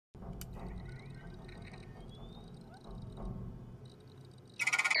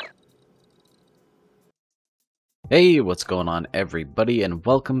Hey, what's going on everybody, and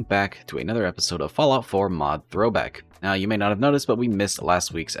welcome back to another episode of Fallout 4 Mod Throwback. Now, you may not have noticed, but we missed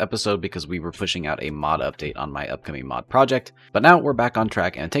last week's episode because we were pushing out a mod update on my upcoming mod project, but now we're back on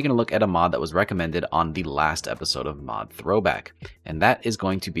track and taking a look at a mod that was recommended on the last episode of Mod Throwback, and that is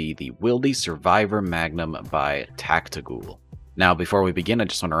going to be the Wildey Survivor Magnum by Tactigoul. Now, before we begin, I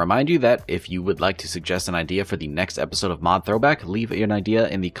just want to remind you that if you would like to suggest an idea for the next episode of Mod Throwback, leave an idea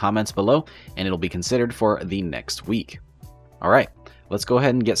in the comments below, and it'll be considered for the next week. Alright, let's go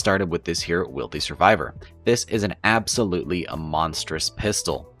ahead and get started with this here Wildey Survivor. This is an absolutely monstrous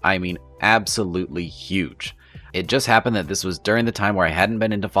pistol. I mean, absolutely huge. It just happened that this was during the time where I hadn't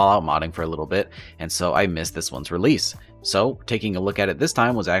been into Fallout modding for a little bit, and so I missed this one's release. So, taking a look at it this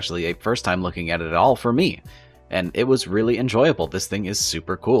time was actually a first time looking at it at all for me. And it was really enjoyable. This thing is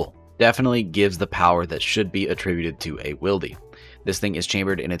super cool. Definitely gives the power that should be attributed to a Wildey. This thing is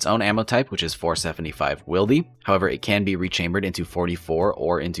chambered in its own ammo type, which is 475 Wildey. However, it can be rechambered into 44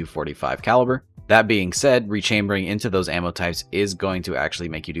 or into 45 caliber. That being said, rechambering into those ammo types is going to actually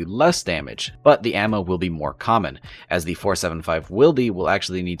make you do less damage, but the ammo will be more common, as the 475 Wildey will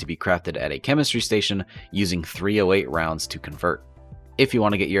actually need to be crafted at a chemistry station using 308 rounds to convert. If you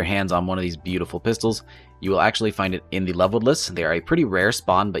want to get your hands on one of these beautiful pistols, you will actually find it in the leveled list. They are a pretty rare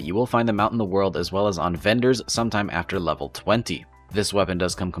spawn, but you will find them out in the world as well as on vendors sometime after level 20. This weapon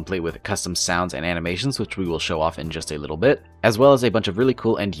does come complete with custom sounds and animations, which we will show off in just a little bit, as well as a bunch of really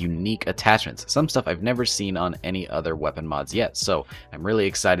cool and unique attachments, some stuff I've never seen on any other weapon mods yet, so I'm really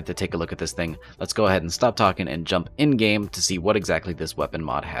excited to take a look at this thing. Let's go ahead and stop talking and jump in-game to see what exactly this weapon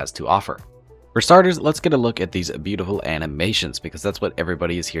mod has to offer. For starters, let's get a look at these beautiful animations, because that's what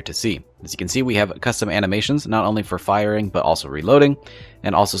everybody is here to see. As you can see, we have custom animations, not only for firing, but also reloading,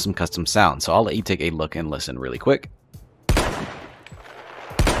 and also some custom sounds. So I'll let you take a look and listen really quick.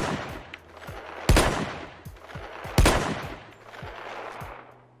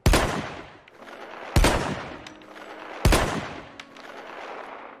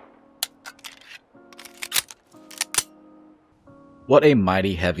 What a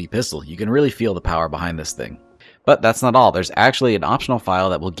mighty heavy pistol. You can really feel the power behind this thing. But that's not all. There's actually an optional file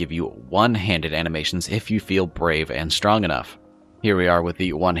that will give you one-handed animations if you feel brave and strong enough. Here we are with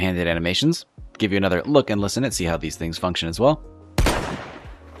the one-handed animations. Give you another look and listen and see how these things function as well.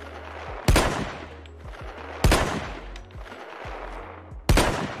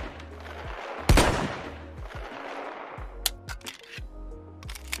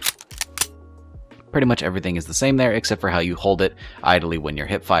 Pretty much everything is the same there, except for how you hold it idly when you're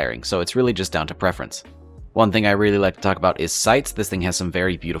hip firing, so it's really just down to preference. One thing I really like to talk about is sights. This thing has some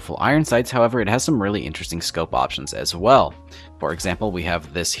very beautiful iron sights, however it has some really interesting scope options as well. For example, we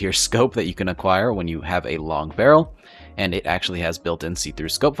have this here scope that you can acquire when you have a long barrel, and it actually has built-in see-through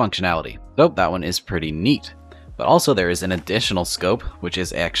scope functionality. So that one is pretty neat. But also there is an additional scope, which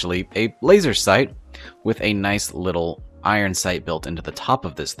is actually a laser sight with a nice little iron sight built into the top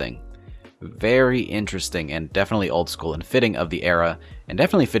of this thing. Very interesting and definitely old school and fitting of the era, and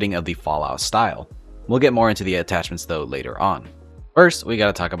definitely fitting of the Fallout style. We'll get more into the attachments though later on. First, we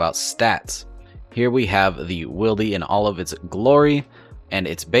gotta talk about stats. Here we have the Wildey in all of its glory, and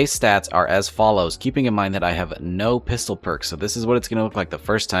its base stats are as follows, keeping in mind that I have no pistol perks, so this is what it's gonna look like the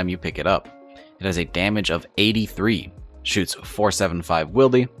first time you pick it up. It has a damage of 83, shoots 475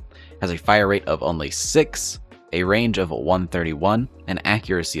 Wildey, has a fire rate of only 6, a range of 131, an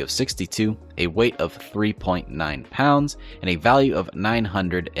accuracy of 62, a weight of 3.9 pounds, and a value of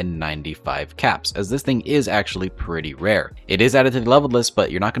 995 caps, as this thing is actually pretty rare. It is added to the leveled list, but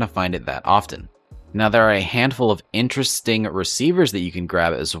you're not going to find it that often. Now, there are a handful of interesting receivers that you can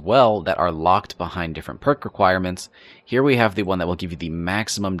grab as well that are locked behind different perk requirements. Here we have the one that will give you the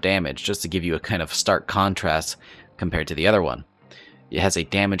maximum damage, just to give you a kind of stark contrast compared to the other one. It has a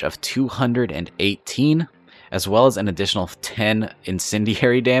damage of 218, as well as an additional 10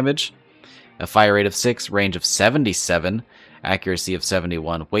 incendiary damage, a fire rate of 6, range of 77, accuracy of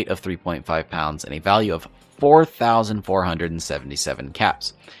 71, weight of 3.5 pounds, and a value of 4,477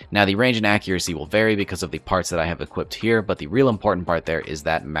 caps. Now, the range and accuracy will vary because of the parts that I have equipped here, but the real important part there is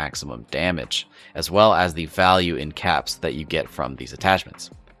that maximum damage, as well as the value in caps that you get from these attachments.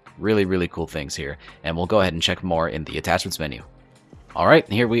 Really, really cool things here, and we'll go ahead and check more in the attachments menu.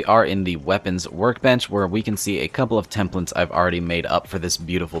 Alright, here we are in the weapons workbench, where we can see a couple of templates I've already made up for this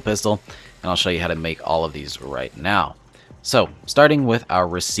beautiful pistol, and I'll show you how to make all of these right now. So, starting with our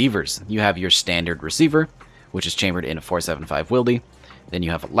receivers, you have your standard receiver, which is chambered in 475 Wildey. Then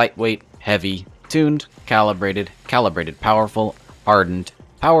you have lightweight, heavy, tuned, calibrated, powerful, hardened,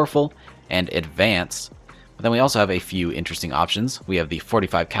 powerful, and advanced. But then we also have a few interesting options. We have the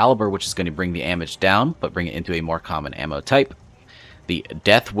 45 caliber, which is going to bring the damage down, but bring it into a more common ammo type. The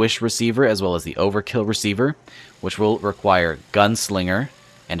Death Wish receiver, as well as the Overkill receiver, which will require Gunslinger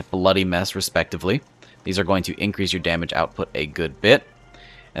and Bloody Mess respectively. These are going to increase your damage output a good bit.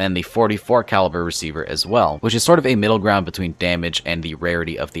 And then the 44 caliber receiver as well, which is sort of a middle ground between damage and the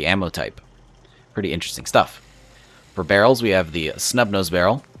rarity of the ammo type. Pretty interesting stuff. For barrels, we have the Snub-Nose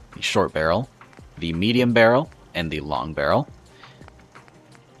barrel, the short barrel, the medium barrel, and the long barrel.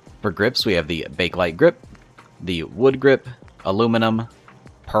 For grips, we have the Bakelite grip, the wood grip, aluminum,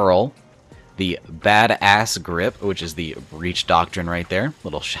 pearl, the Badass grip, which is the Breach Doctrine right there.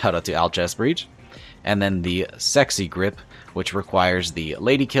 Little shout out to Alchest Breach. And then the Sexy grip, which requires the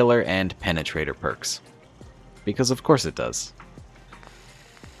Lady Killer and Penetrator perks. Because of course it does.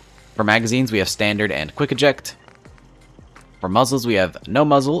 For magazines, we have Standard and Quick Eject. For muzzles, we have No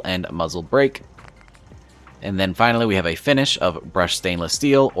Muzzle and Muzzle Break. And then finally, we have a finish of Brushed Stainless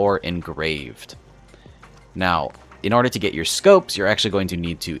Steel or Engraved. Now, in order to get your scopes, you're actually going to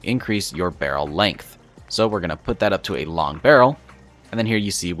need to increase your barrel length. So we're going to put that up to a long barrel. And then here you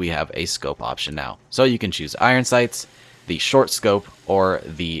see we have a scope option now. So you can choose iron sights, the short scope, or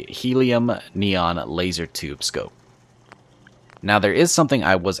the helium neon laser tube scope. Now there is something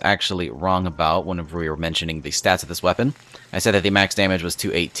I was actually wrong about whenever we were mentioning the stats of this weapon. I said that the max damage was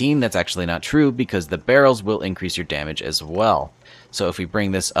 218. That's actually not true because the barrels will increase your damage as well. So if we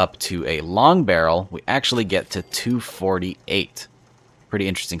bring this up to a long barrel, we actually get to 248. Pretty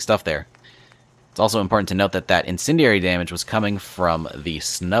interesting stuff there. It's also important to note that that incendiary damage was coming from the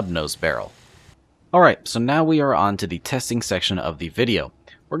Snub-Nose barrel. Alright, so now we are on to the testing section of the video.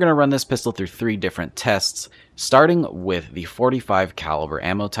 We're going to run this pistol through 3 different tests. Starting with the 45 caliber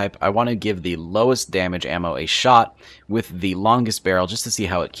ammo type, I want to give the lowest damage ammo a shot with the longest barrel just to see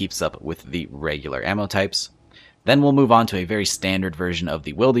how it keeps up with the regular ammo types. Then we'll move on to a very standard version of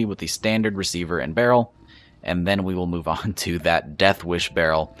the Wildey with the standard receiver and barrel. And then we will move on to that Death Wish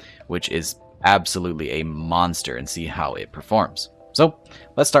barrel, which is absolutely a monster, and see how it performs. So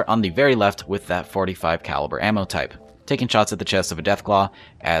let's start on the very left with that 45 caliber ammo type, taking shots at the chest of a Deathclaw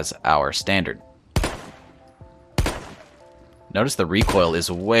as our standard. Notice the recoil is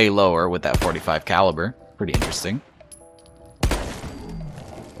way lower with that 45 caliber. Pretty interesting.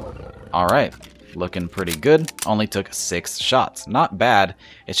 Alright, looking pretty good. Only took 6 shots. Not bad,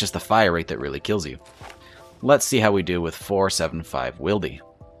 it's just the fire rate that really kills you. Let's see how we do with 475 Wildey.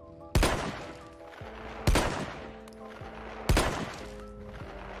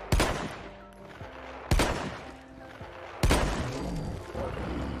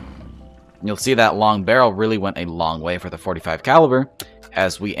 You'll see that long barrel really went a long way for the 45 caliber,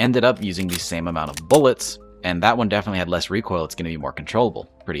 as we ended up using the same amount of bullets, and that one definitely had less recoil. It's going to be more controllable.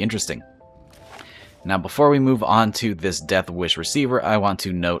 Pretty interesting. Now, before we move on to this Death Wish receiver, I want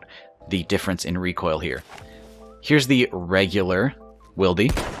to note the difference in recoil here. Here's the regular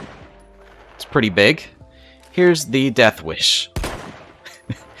Wildey. It's pretty big. Here's the Death Wish.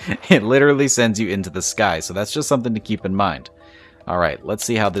 It literally sends you into the sky, so that's just something to keep in mind. Alright, let's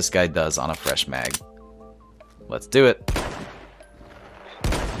see how this guy does on a fresh mag. Let's do it.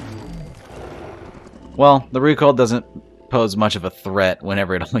 Well, the recoil doesn't pose much of a threat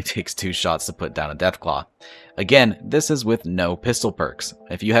whenever it only takes 2 shots to put down a Deathclaw. Again, this is with no pistol perks.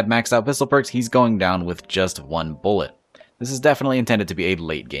 If you had maxed out pistol perks, he's going down with just 1 bullet. This is definitely intended to be a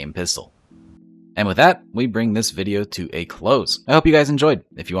late game pistol. And with that, we bring this video to a close. I hope you guys enjoyed.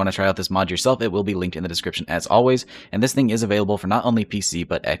 If you want to try out this mod yourself, it will be linked in the description as always, and this thing is available for not only PC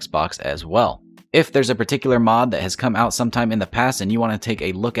but Xbox as well. If there's a particular mod that has come out sometime in the past and you want to take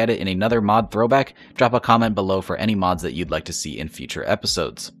a look at it in another mod throwback, drop a comment below for any mods that you'd like to see in future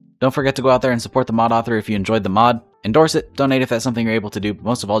episodes. Don't forget to go out there and support the mod author if you enjoyed the mod. Endorse it, donate if that's something you're able to do, but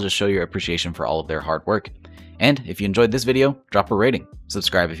most of all, just show your appreciation for all of their hard work. And if you enjoyed this video, drop a rating.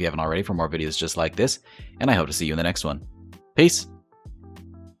 Subscribe if you haven't already for more videos just like this, and I hope to see you in the next one. Peace!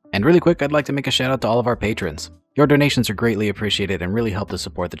 And really quick, I'd like to make a shout out to all of our patrons. Your donations are greatly appreciated and really help to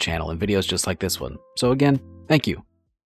support the channel and videos just like this one. So again, thank you.